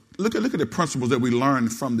 so look at the principles that we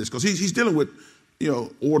learned from this. Because he's dealing with,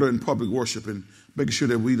 order in public worship and making sure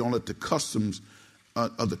that we don't let the customs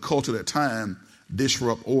of the culture of that time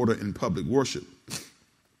disrupt order in public worship.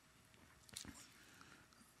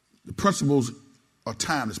 The principles are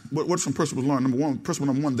timeless. What are some principles learned? Principle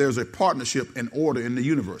number one, there's a partnership and order in the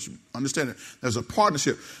universe. Understand it. There's a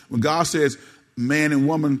partnership. When God says man and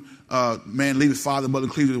woman, man leave his father, mother,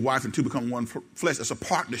 cleave to his wife, and two become one flesh, that's a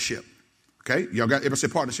partnership. Okay? Y'all got everybody say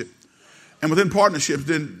partnership. And within partnerships,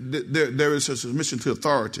 then there is a submission to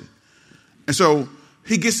authority. And so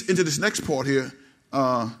he gets into this next part here.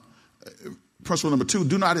 Principle number 2,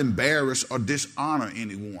 do not embarrass or dishonor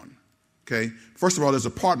anyone. Okay. First of all, there's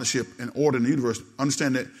a partnership and order in the universe.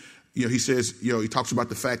 Understand that, he says, he talks about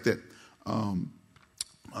the fact that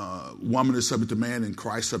woman is subject to man and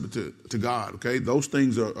Christ subject to God. Okay. Those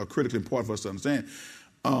things are critically important for us to understand.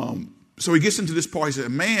 So he gets into this part. He said, a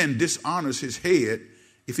man dishonors his head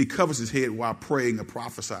if he covers his head while praying or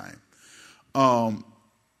prophesying. But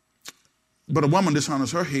a woman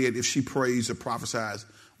dishonors her head if she prays or prophesies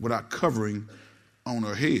without covering on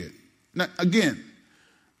her head. Now, again,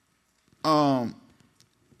 the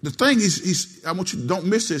thing I want you to don't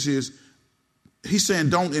miss this is he's saying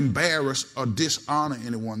don't embarrass or dishonor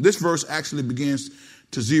anyone. This verse actually begins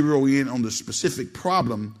to zero in on the specific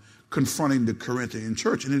problem confronting the Corinthian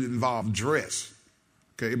church, and it involved dress.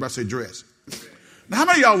 Okay, everybody say dress. Now, how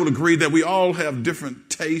many of y'all would agree that we all have different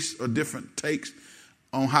tastes or different takes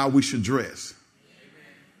on how we should dress?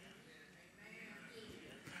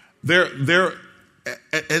 And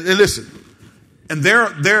listen, and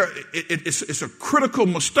it's a critical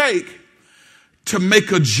mistake to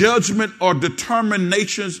make a judgment or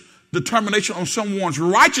determination on someone's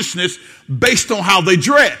righteousness based on how they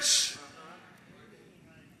dress.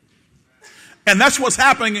 And that's what's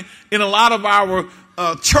happening in a lot of our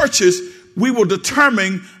churches. We will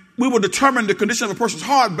determine the condition of a person's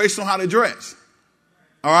heart based on how they dress.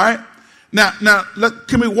 All right. Now,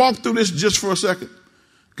 can we walk through this just for a second?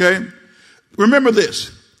 Okay. Remember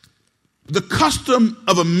this: the custom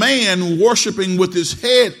of a man worshiping with his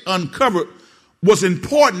head uncovered was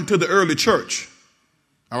important to the early church.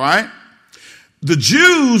 All right. The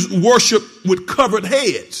Jews worshiped with covered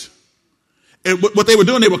heads. And what they were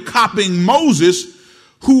doing, they were copying Moses,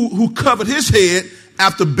 who covered his head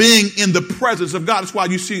after being in the presence of God. That's why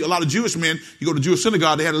you see a lot of Jewish men, you go to Jewish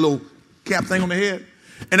synagogue, they had a little cap thing on their head.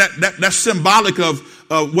 And that's symbolic of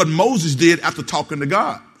what Moses did after talking to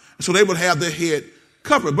God. So they would have their head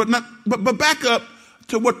covered. But back up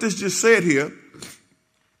to what this just said here.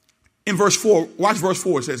 In verse 4, watch verse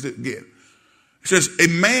 4, it says it again. It says, a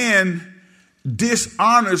man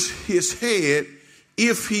dishonors his head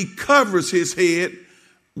if he covers his head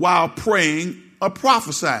while praying or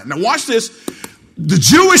prophesying. Now watch this. The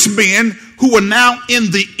Jewish men who were now in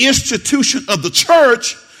the institution of the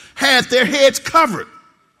church had their heads covered.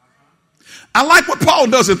 I like what Paul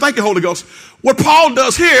does, and thank you, Holy Ghost. What Paul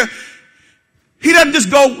does here, he doesn't just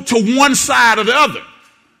go to one side or the other.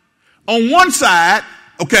 On one side,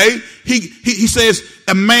 okay, he says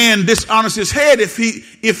a man dishonors his head if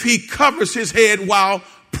he covers his head while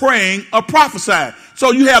praying or prophesying.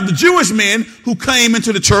 So you have the Jewish men who came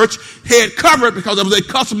into the church, head covered because it was a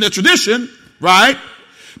custom, their tradition, right?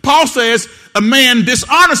 Paul says a man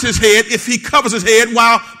dishonors his head if he covers his head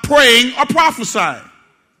while praying or prophesying.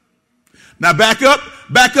 Now back up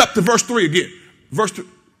to verse 3 again. Verse 2.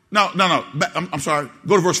 No. I'm sorry.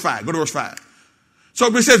 Go to verse 5. So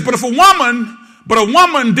it says, but a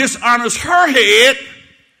woman dishonors her head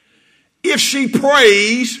if she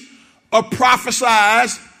prays or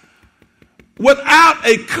prophesies without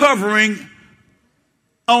a covering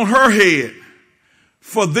on her head.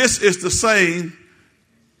 For this is the same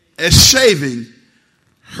as shaving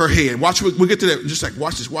her head. Watch, we'll get to that in just a second.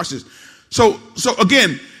 Watch this. So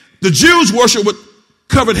again, the Jews worship with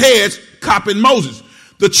covered heads, copying Moses.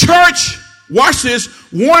 The church, watch this,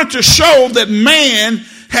 wanted to show that man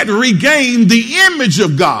had regained the image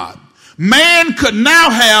of God. Man could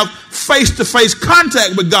now have face-to-face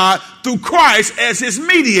contact with God through Christ as his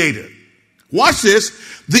mediator. Watch this.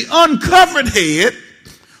 The uncovered head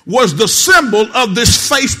was the symbol of this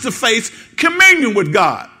face-to-face communion with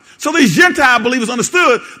God. So these Gentile believers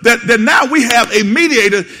understood that now we have a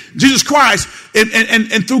mediator, Jesus Christ,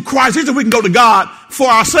 and through Christ Jesus we can go to God for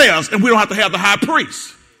ourselves, and we don't have to have the high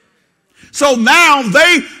priest. So now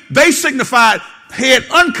they signified head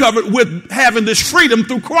uncovered with having this freedom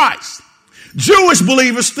through Christ. Jewish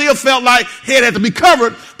believers still felt like head had to be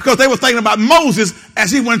covered because they were thinking about Moses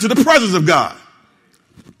as he went into the presence of God.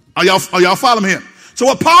 Are y'all following him? So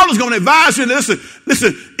what Paul is going to advise you, listen, he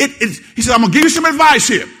said, I'm going to give you some advice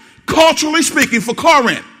here. Culturally speaking, for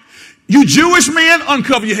Corinth, you Jewish men,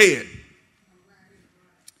 uncover your head.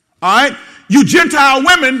 All right? You Gentile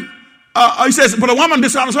women, he says, but a woman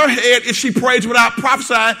dishonors her head if she prays without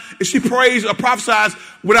prophesying, if she prays or prophesies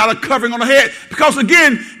without a covering on her head. Because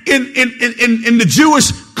again, in the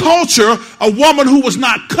Jewish culture, a woman who was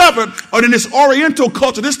not covered, or in this Oriental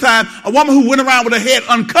culture this time, a woman who went around with her head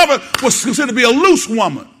uncovered was considered to be a loose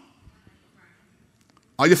woman.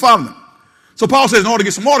 Are you following me? So Paul says, in order to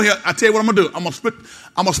get some order here, I tell you what I'm going to do. I'm going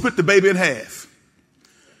to split the baby in half.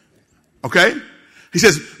 Okay? He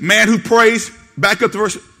says, man who prays, back up to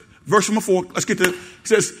verse number 4. Let's get to it. He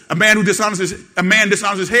says, a man dishonors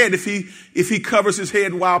his head if he covers his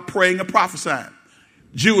head while praying or prophesying.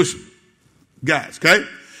 Jewish guys, okay?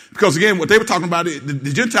 Because again, what they were talking about,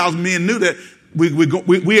 the Gentiles men knew that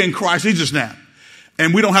we're in Christ Jesus now.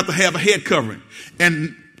 And we don't have to have a head covering.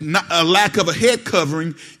 And a lack of a head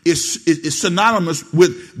covering is synonymous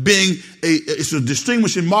with being it's a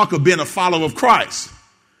distinguishing mark of being a follower of Christ.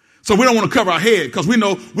 So we don't want to cover our head because we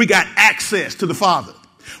know we got access to the Father.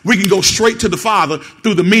 We can go straight to the Father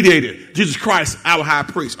through the mediator, Jesus Christ, our high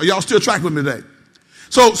priest. Are y'all still tracking with me today?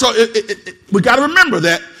 So we got to remember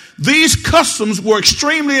that these customs were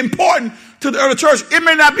extremely important to the early church. It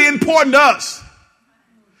may not be important to us,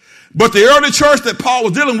 but the early church that Paul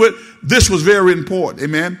was dealing with, this was very important.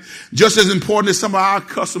 Amen. Just as important as some of our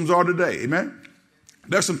customs are today. Amen.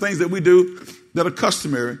 There's some things that we do that are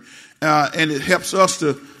customary, and it helps us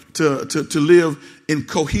to live in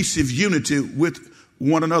cohesive unity with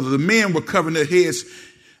one another. The men were covering their heads.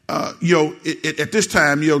 At this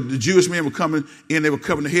time, the Jewish men were coming in, they were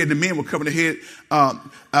covering their head. The men were covering their head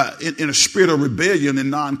in a spirit of rebellion and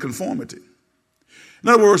nonconformity. In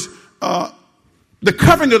other words, the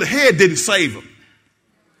covering of the head didn't save them.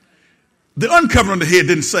 The uncovering of the head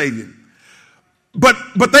didn't save you. But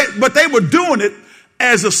they were doing it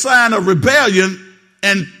as a sign of rebellion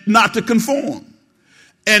and not to conform.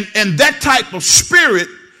 And that type of spirit,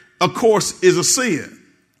 of course, is a sin.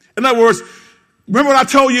 In other words, remember what I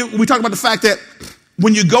told you? We talked about the fact that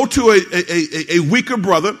when you go to a weaker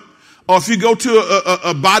brother, or if you go to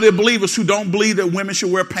a body of believers who don't believe that women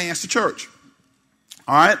should wear pants to church,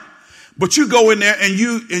 all right? But you go in there and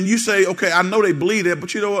you say, okay, I know they believe that,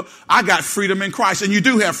 but you know what? I got freedom in Christ, and you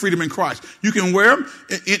do have freedom in Christ. You can wear them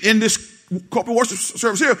in this corporate worship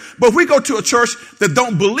service here. But if we go to a church that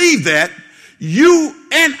don't believe that, you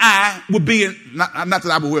and I would be in, not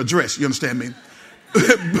that I would wear a dress, you understand me?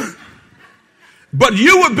 But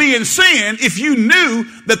you would be in sin if you knew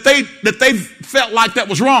that they felt like that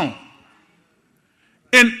was wrong.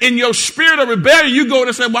 And in your spirit of rebellion, you go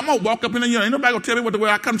and say, well, I'm going to walk up in there. Ain't nobody going to tell me what to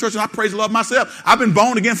wear. I come to church and I praise the Lord myself. I've been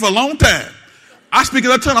born again for a long time. I speak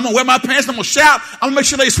in other tongue. I'm going to wear my pants. I'm going to shout. I'm going to make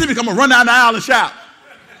sure they sleep. I'm going to run down the aisle and shout.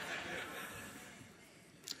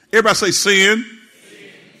 Everybody say sin.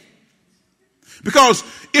 Because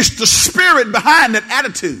it's the spirit behind that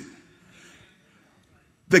attitude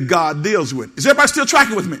that God deals with. Is everybody still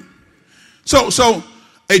tracking with me? So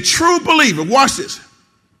a true believer, watch this.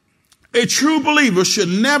 A true believer should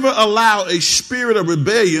never allow a spirit of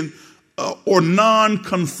rebellion or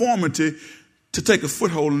non-conformity to take a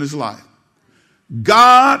foothold in his life.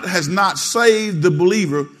 God has not saved the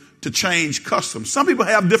believer to change customs. Some people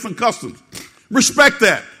have different customs. Respect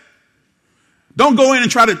that. Don't go in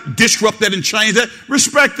and try to disrupt that and change that.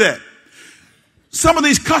 Respect that. Some of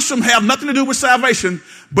these customs have nothing to do with salvation,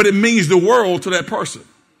 but it means the world to that person.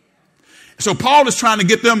 So Paul is trying to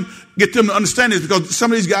get them to understand this, because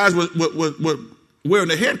some of these guys were wearing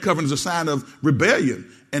their head covering as a sign of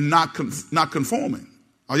rebellion and not conforming.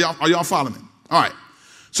 Are y'all following me? All right.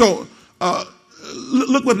 So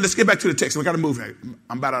look with me. Let's get back to the text. We got to move here.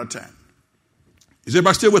 I'm about out of time. Is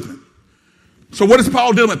everybody still with me? So what is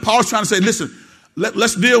Paul dealing with? Paul's trying to say, listen,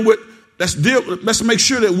 let's make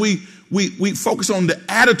sure that we focus on the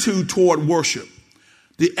attitude toward worship.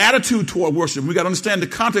 The attitude toward worship. We got to understand the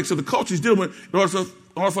context of the culture he's dealing with in order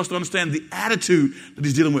for us to understand the attitude that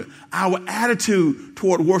he's dealing with. Our attitude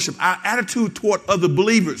toward worship, our attitude toward other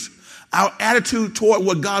believers, our attitude toward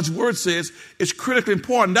what God's word says is critically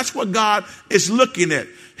important. That's what God is looking at.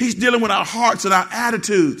 He's dealing with our hearts and our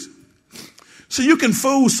attitudes. So you can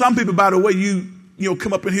fool some people by the way you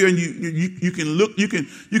come up in here and you can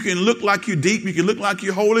look like you're deep, you can look like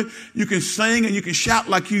you're holy, you can sing and you can shout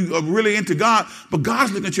like you are really into God, but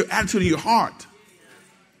God's looking at your attitude and your heart.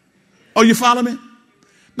 Oh, you follow me?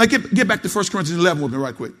 Now get back to 1 Corinthians 11 with me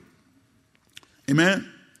right quick. Amen.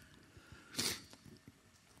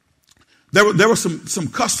 There were some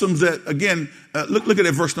customs that, again, look at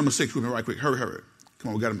that verse number 6 with me right quick. Hurry. Come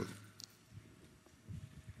on, we got to move.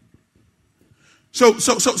 So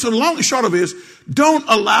the long and short of it is, don't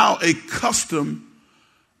allow a custom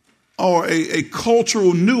or a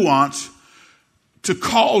cultural nuance to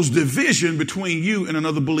cause division between you and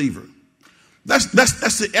another believer. That's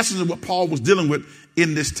the essence of what Paul was dealing with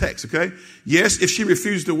in this text. Okay. Yes, if she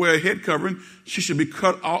refuses to wear a head covering, she should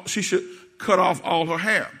cut off all her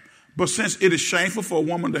hair. But since it is shameful for a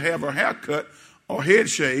woman to have her hair cut or head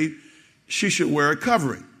shaved, she should wear a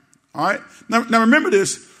covering. All right. Now remember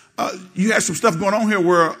this. You have some stuff going on here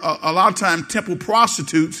where a lot of times temple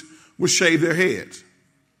prostitutes would shave their heads.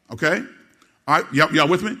 Okay? All right, y'all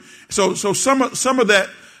with me? So some of that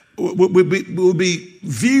will be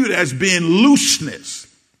viewed as being looseness.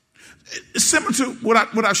 It's similar to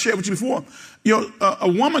what I shared with you before. A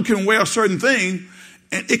woman can wear a certain thing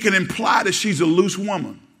and it can imply that she's a loose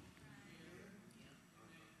woman.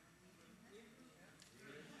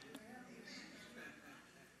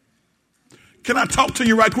 Can I talk to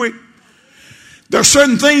you right quick? There are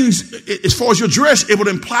certain things, as far as your dress, it would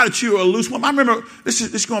imply that you are a loose woman. I remember, this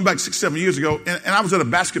is going back 6-7 years ago, and I was at a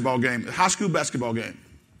basketball game, a high school basketball game.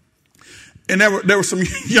 And there were some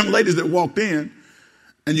young ladies that walked in,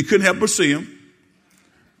 and you couldn't help but see them.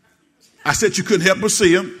 I said you couldn't help but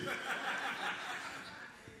see them.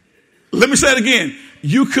 Let me say it again.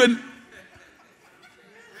 You couldn't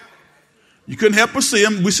help but see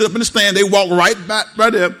them. We sit up in the stand. They walked right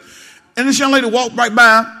there. And this young lady walked right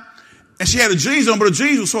by, and she had a jeans on, but the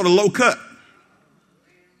jeans was sort of low cut.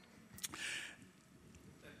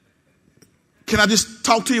 Can I just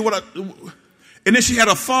talk to you and then she had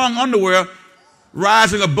a thong underwear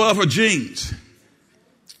rising above her jeans.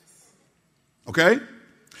 Okay?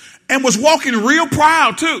 And was walking real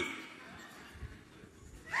proud too.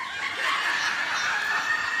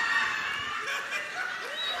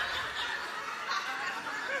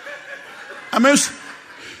 I mean, it's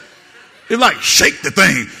like, shake the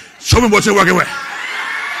thing. Show me what you're working with.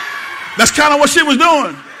 That's kind of what she was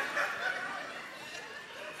doing.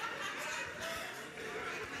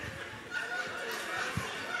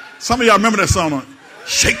 Some of y'all remember that song,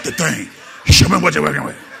 shake the thing. Show me what you're working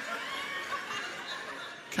with.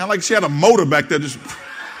 Kind of like she had a motor back there. Just.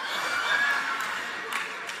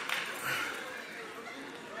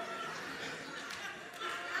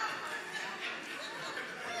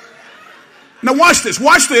 Now watch this.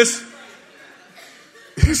 Watch this.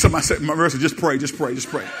 Somebody said, my verse, just pray.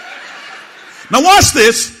 Now watch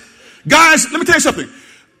this. Guys, let me tell you something.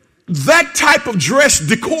 That type of dress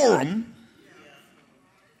decorum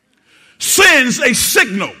sends a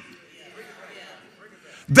signal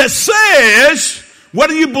that says,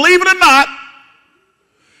 whether you believe it or not,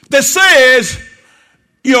 that says,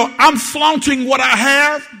 I'm flaunting what I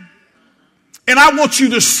have, and I want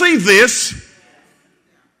you to see this.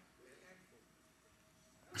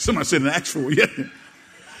 Somebody said an actual, yeah.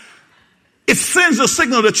 It sends a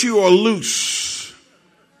signal that you are loose.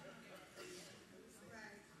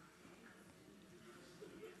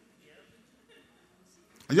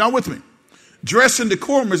 Are y'all with me? Dress and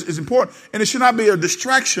decorum is important, and it should not be a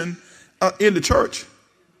distraction in the church.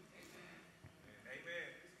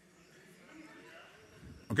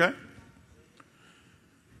 Okay?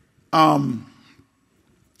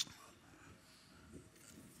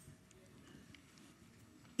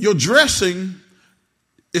 Your dressing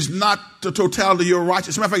is not the totality of your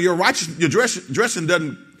righteousness. As a matter of fact, your dressing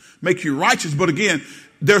doesn't make you righteous. But again,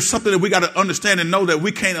 there's something that we got to understand and know, that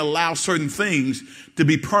we can't allow certain things to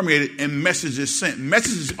be permeated and messages sent.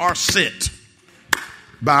 Messages are sent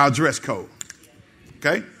by our dress code.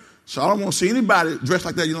 Okay? So I don't want to see anybody dressed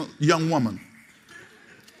like that young woman.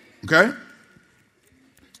 Okay?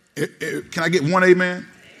 Can I get one amen?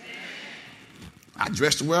 I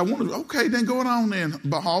dressed the way I wanted. Okay, then go on then,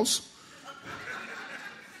 Bahaus.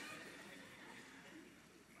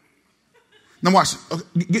 Now watch.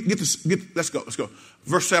 Get this. Let's go.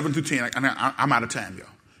 Verse 7 through 10. I'm out of time, y'all.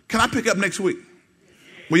 Can I pick up next week?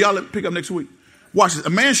 Will y'all pick up next week? Watch this.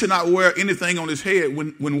 A man should not wear anything on his head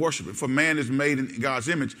when worshiping. For man is made in God's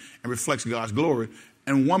image and reflects God's glory,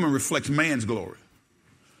 and woman reflects man's glory.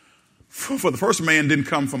 For the first man didn't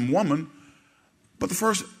come from woman, but the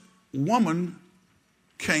first woman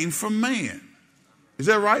came from man. Is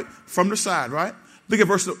that right? From the side, right? Look at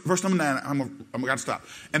verse number 9. I'm got to stop.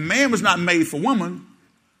 And man was not made for woman,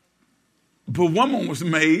 but woman was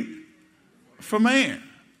made for man.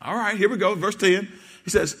 All right, here we go. Verse 10. He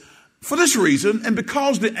says, for this reason, and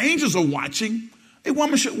because the angels are watching, a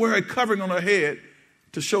woman should wear a covering on her head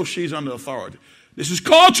to show she's under authority. This is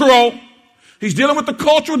cultural. He's dealing with the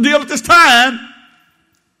cultural deal at this time.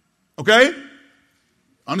 Okay?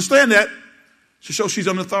 Understand that. To show she's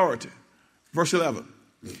under authority. Verse 11.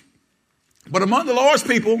 But among the Lord's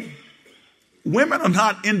people, women are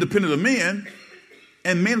not independent of men,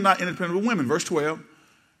 and men are not independent of women. Verse 12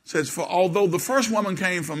 says, for although the first woman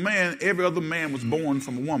came from man, every other man was born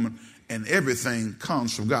from a woman, and everything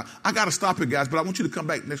comes from God. I got to stop here, guys, but I want you to come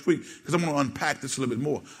back next week because I want to unpack this a little bit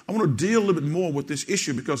more. I want to deal a little bit more with this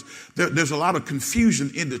issue because there's a lot of confusion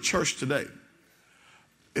in the church today.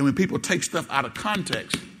 And when people take stuff out of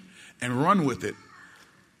context and run with it,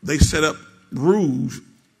 they set up rules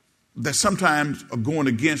that sometimes are going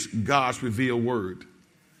against God's revealed word.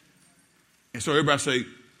 And so everybody say,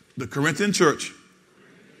 the Corinthian church,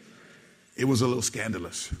 it was a little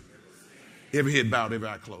scandalous. Every head bowed, every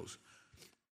eye closed.